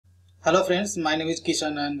Hello friends, my name is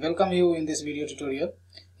Kishan and welcome you in this video tutorial.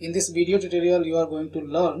 In this video tutorial you are going to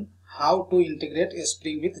learn how to integrate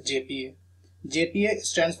Spring with JPA. JPA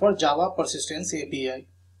stands for Java Persistence API.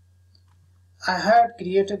 I had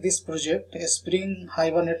created this project, a Spring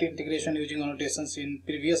Hibernate integration using annotations in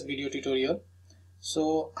previous video tutorial.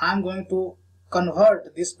 So I am going to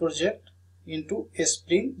convert this project into a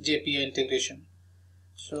Spring JPA integration.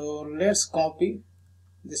 So let's copy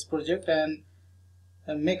this project and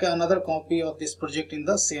make another copy of this project in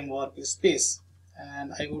the same workspace,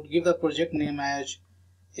 and I would give the project name as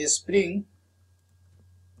a Spring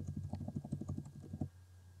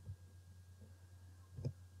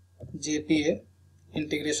JPA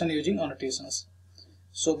integration using annotations.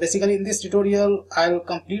 So basically in this tutorial I will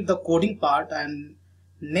complete the coding part, and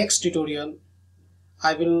next tutorial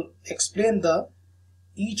I will explain the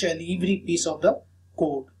each and every piece of the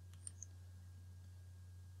code.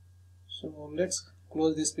 So let's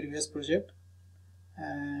close this previous project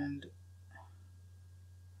and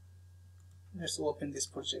let's open this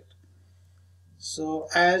project. So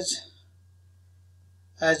as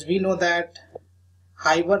we know that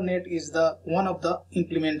Hibernate is the one of the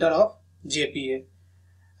implementer of JPA,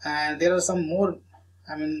 and there are some more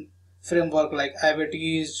framework like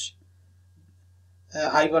Abatis,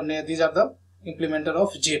 Hibernate. These are the implementer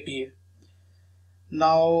of JPA.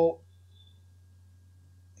 Now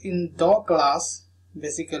in doc class,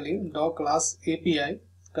 basically doc class API,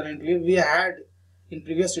 currently we had in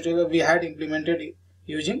previous tutorial we had implemented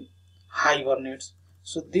using Hibernate.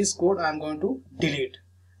 So this code I am going to delete,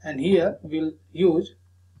 and here we'll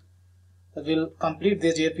complete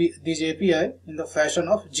this API in the fashion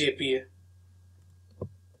of JPA.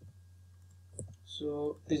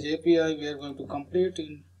 So this API we are going to complete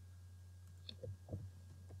in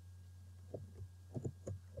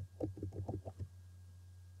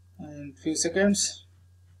few seconds.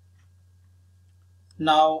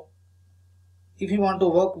 Now if you want to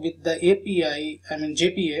work with the API,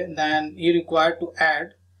 JPA, then you require to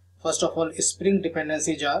add first of all Spring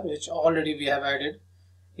dependency jar, which already we have added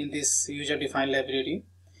in this user defined library.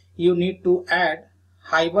 You need to add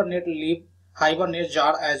Hibernate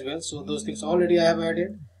jar as well. So those things already I have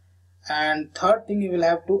added. And third thing, you will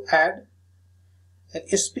have to add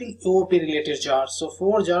a Spring AOP related jar. So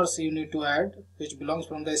 4 jars you need to add, which belongs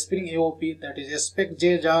from the Spring AOP, that is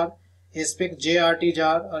spec-j jar, spec-jrt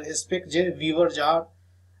jar, or spec-j viewer jar,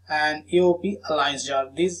 and AOP alliance jar.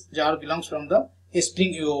 This jar belongs from the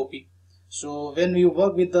Spring AOP. So when you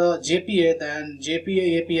work with the JPA, then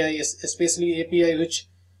JPA API is especially API which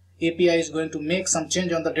API is going to make some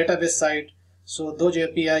change on the database side. So those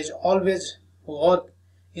APIs always work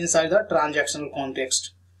inside the transactional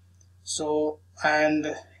context. So,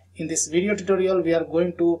 and in this video tutorial we are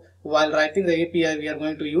going to, while writing the API, we are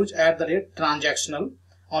going to use @transactional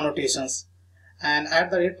annotations, and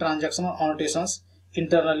 @transactional annotations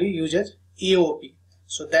internally uses AOP.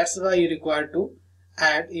 So that's why you require to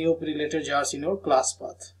add AOP related jars in your class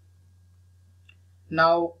path.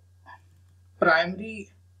 Now primary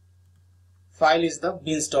file is the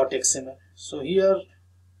beans.xml. So here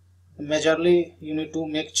majorly you need to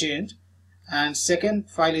make change, and second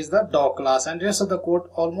file is the doc class, and rest of the code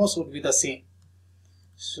almost would be the same.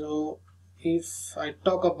 So if I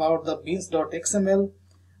talk about the beans.xml,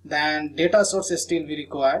 then data source is still be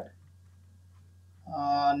required.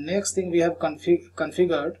 Next thing, we have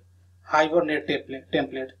configured Hibernate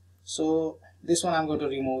template. So this one I'm going to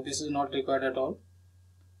remove. This is not required at all.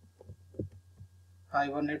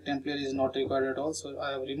 Hibernate template is not required at all, so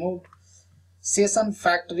I have removed. Session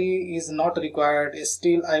factory is not required.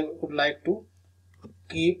 Still I would like to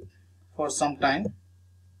keep for some time,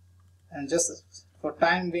 and just for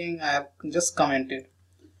time being I have just commented.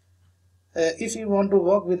 If you want to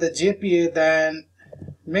work with the JPA, then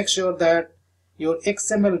make sure that your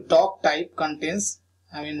XML doc type contains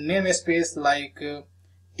namespace like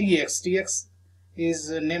TX. TX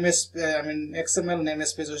is XML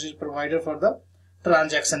namespace which is provided for the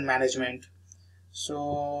transaction management.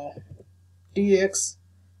 So TX,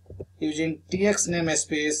 using TX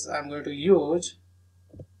namespace, I'm going to use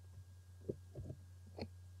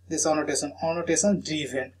this annotation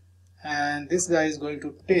driven, and this guy is going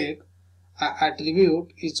to take an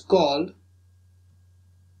attribute is called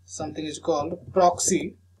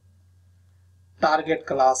proxy target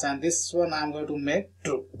class, and this one I'm going to make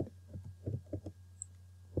true,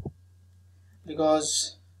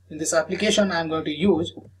 because in this application I'm going to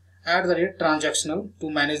use @transactional to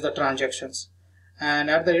manage the transactions, and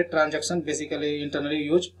 @transaction basically internally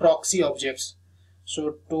use proxy objects.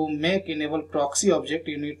 So to enable proxy object,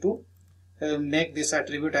 you need to make this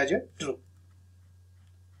attribute as a true.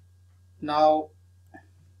 Now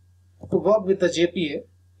to work with the JPA,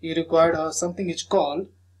 you require something is called,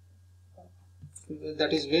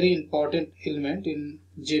 that is very important element in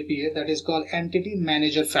JPA, that is called entity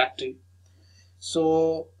manager factory.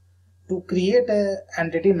 So to create a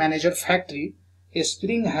entity manager factory,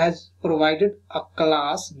 Spring has provided a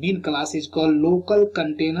class, bean class is called local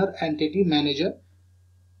container entity manager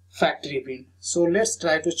factory bean. So let's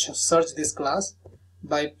try to search this class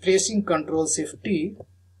by pressing Ctrl+Shift+T.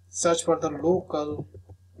 Search for the local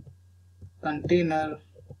container.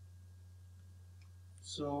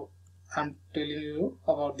 So I'm telling you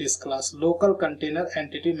about this class, local container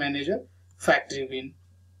entity manager factory bean.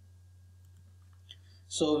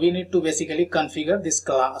 So we need to basically configure this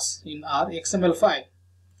class in our XML file.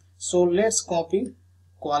 So let's copy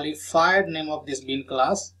qualified name of this bean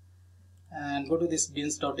class and go to this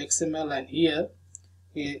beans.xml, and here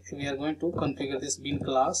we are going to configure this bean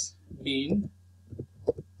class, bean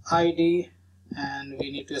id, and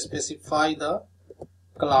we need to specify the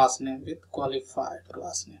class name with qualified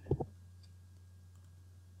class name.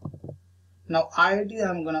 Now id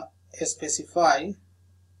I'm gonna specify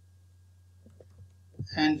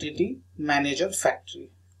entity manager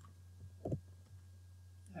factory,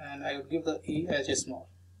 and I would give the e as a small.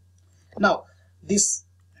 Now this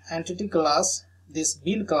entity class, this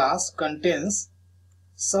bean class contains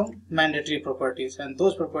some mandatory properties, and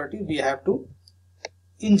those properties we have to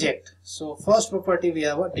inject. So first property, we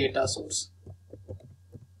have a data source,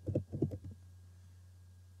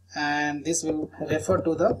 and this will refer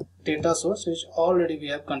to the data source which already we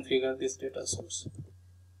have configured this data source.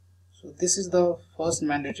 So this is the first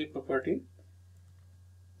mandatory property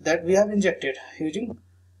that we have injected using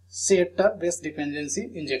setter based dependency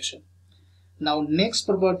injection. Now next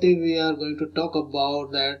property we are going to talk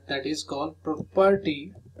about, that is called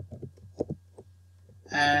property.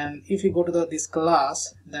 And if you go to this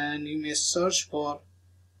class, then you may search for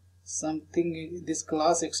something, this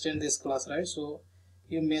class extend this class, right? So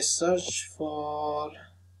you may search for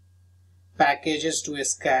packages to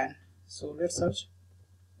scan. So let's search.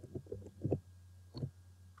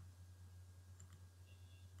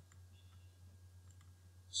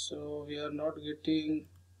 So we are not getting,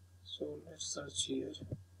 so let's search here.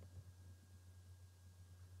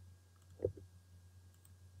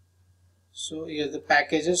 So here the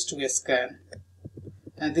packages to scan,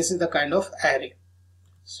 and this is the kind of array.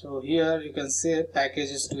 So here you can say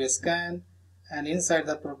packages to scan, and inside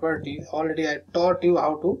the property already I taught you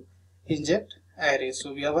how to inject array.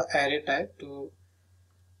 So we have an array type to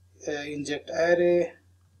inject array,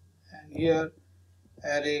 and here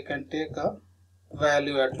array can take a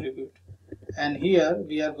value attribute, and here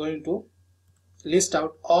we are going to list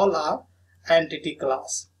out all our entity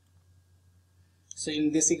class. So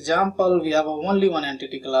in this example we have only one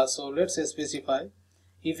entity class, so let's specify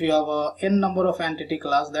if you have a n number of entity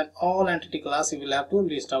class, then all entity class you will have to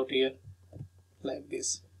list out here like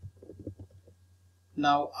this.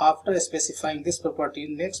 Now after specifying this property,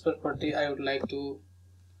 next property I would like to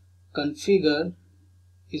configure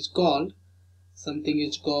is called, something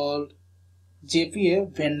is called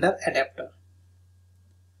JPA vendor adapter.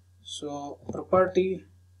 So property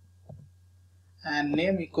and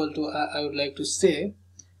name equal to, I would like to say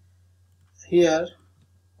here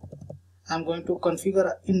I'm going to configure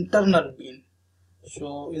an internal bean.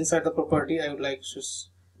 So inside the property I would like to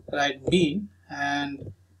write bean,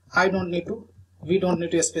 and we don't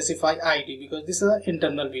need to specify ID because this is an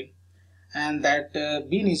internal bean, and that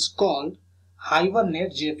bean is called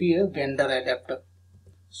Hibernate JPA vendor adapter.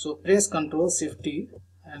 So press Ctrl+Shift+T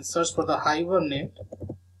and search for the Hibernate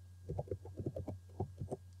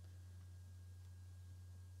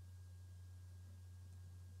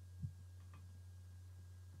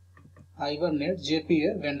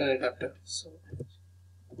JPA vendor adapter. So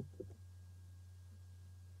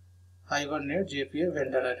Hibernate JPA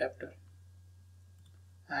vendor adapter,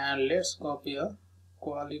 and let's copy a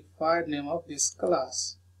qualified name of this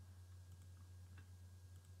class.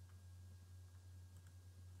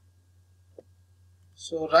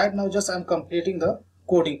 So right now just I'm completing the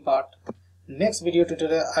coding part. Next video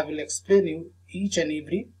tutorial I will explain you each and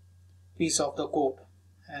every piece of the code,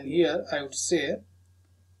 and here I would say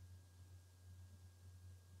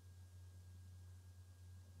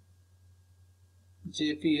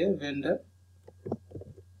JPA vendor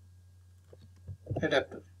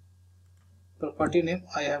adapter. Property name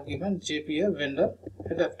I have given JPA vendor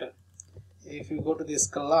adapter. If you go to this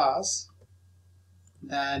class,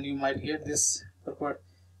 then you might get this property.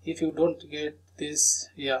 If you don't get this,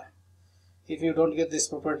 if you don't get this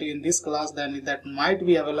property in this class, then that might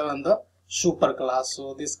be available in the super class.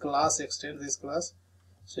 So this class extends this class.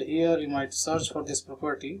 So here you might search for this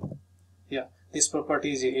property. this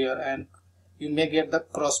property is here, and you may get the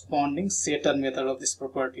corresponding setter method of this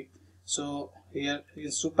property. So here in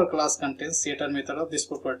superclass contains setter method of this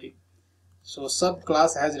property. So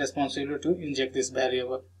subclass has responsibility to inject this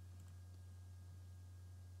variable.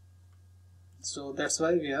 So that's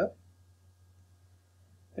why we have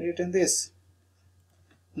written this.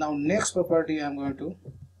 Now next property I am going to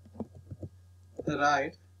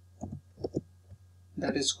write,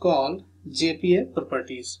 that is called JPA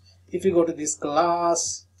properties. If you go to this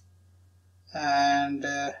class, and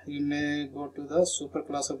you may go to the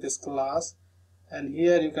superclass of this class, and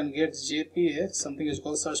here you can get JPA, something is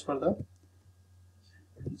called, search for the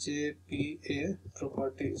JPA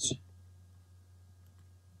properties.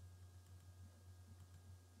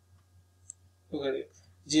 Look at it,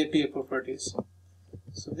 JPA properties.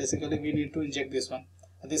 So basically we need to inject this one.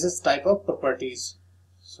 This is type of properties.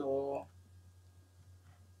 So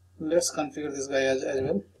let's configure this guy as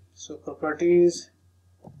well. So properties,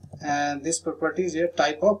 and this property is a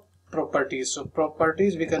type of properties. So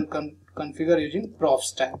properties we can configure using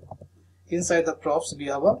props tag. Inside the props we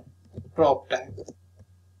have a prop tag,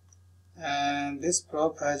 and this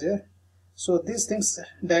prop has a, so these things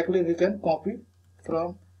directly we can copy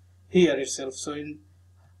from here itself. So in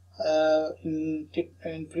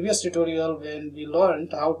previous tutorial, when we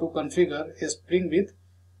learned how to configure a Spring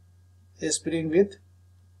with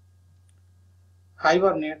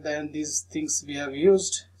Hibernate, then these things we have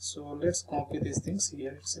used. So let's copy these things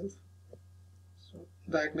here itself. So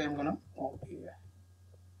directly I'm gonna copy here.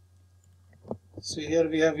 So here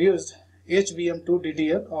we have used HVM2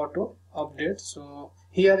 DDL auto update. So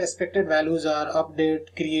here expected values are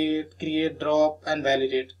update, create, drop, and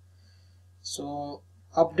validate. So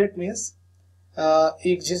update means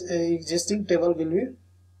existing table will be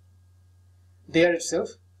there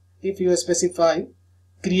itself. If you specify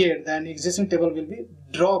create, then existing table will be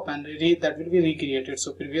drop, and that will be recreated.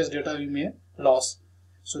 So previous data we may lose.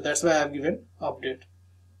 So that's why I have given update.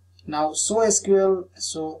 Now show SQL.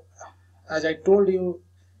 So as I told you,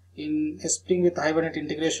 in Spring with Hibernate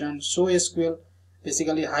integration, show SQL,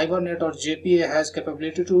 basically Hibernate or JPA has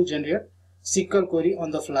capability to generate SQL query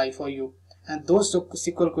on the fly for you. And those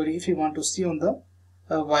SQL query, if you want to see on the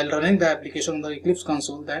while running the application on the Eclipse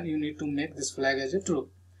console, then you need to make this flag as a true.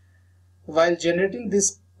 While generating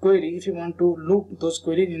this query, if you want to loop those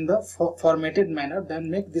queries in the formatted manner,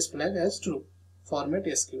 then make this flag as true, format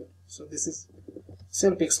SQL. So this is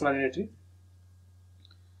self-explanatory.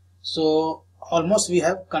 So almost we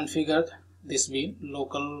have configured this bean,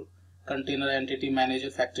 local container entity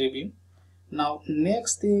manager factory bean. Now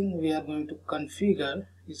next thing we are going to configure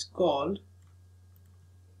is called,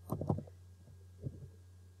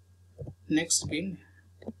 next bean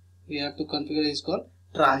we have to configure is called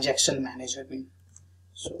transaction manager bean.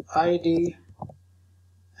 So ID,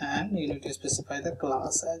 and you need to specify the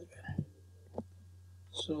class as well.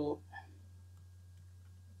 So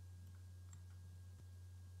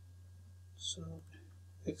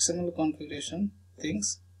XML configuration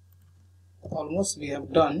things almost we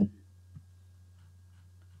have done.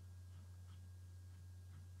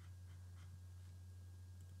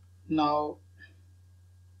 Now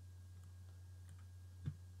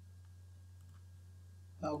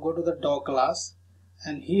go to the doc class,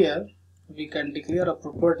 and here we can declare a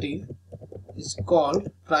property is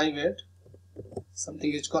called private,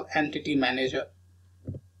 something is called entity manager.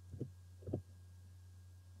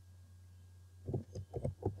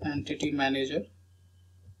 Entity manager,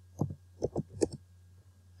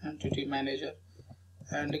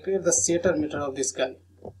 and declare the setter method of this guy.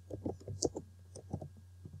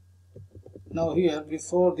 Now here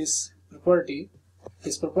before this property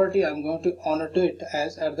I'm going to annotate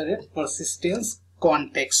as @persistence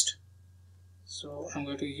context. So I'm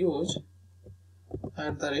going to use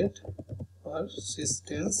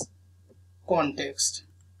 @persistence context.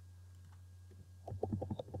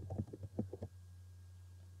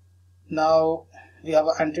 Now we have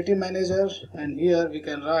an entity manager, and here we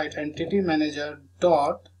can write entity manager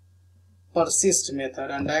dot persist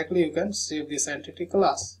method, and directly you can save this entity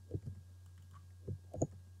class.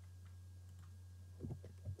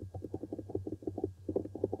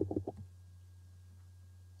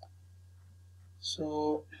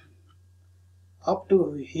 So up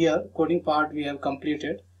to here coding part we have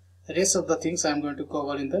completed. The rest of the things I am going to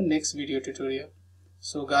cover in the next video tutorial.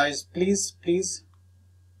 So guys, please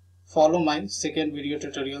follow my second video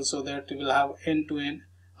tutorial so that you will have end-to-end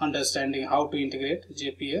understanding how to integrate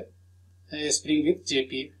JPA Spring with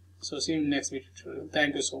JPA. So see you in next video tutorial.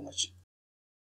 Thank you so much.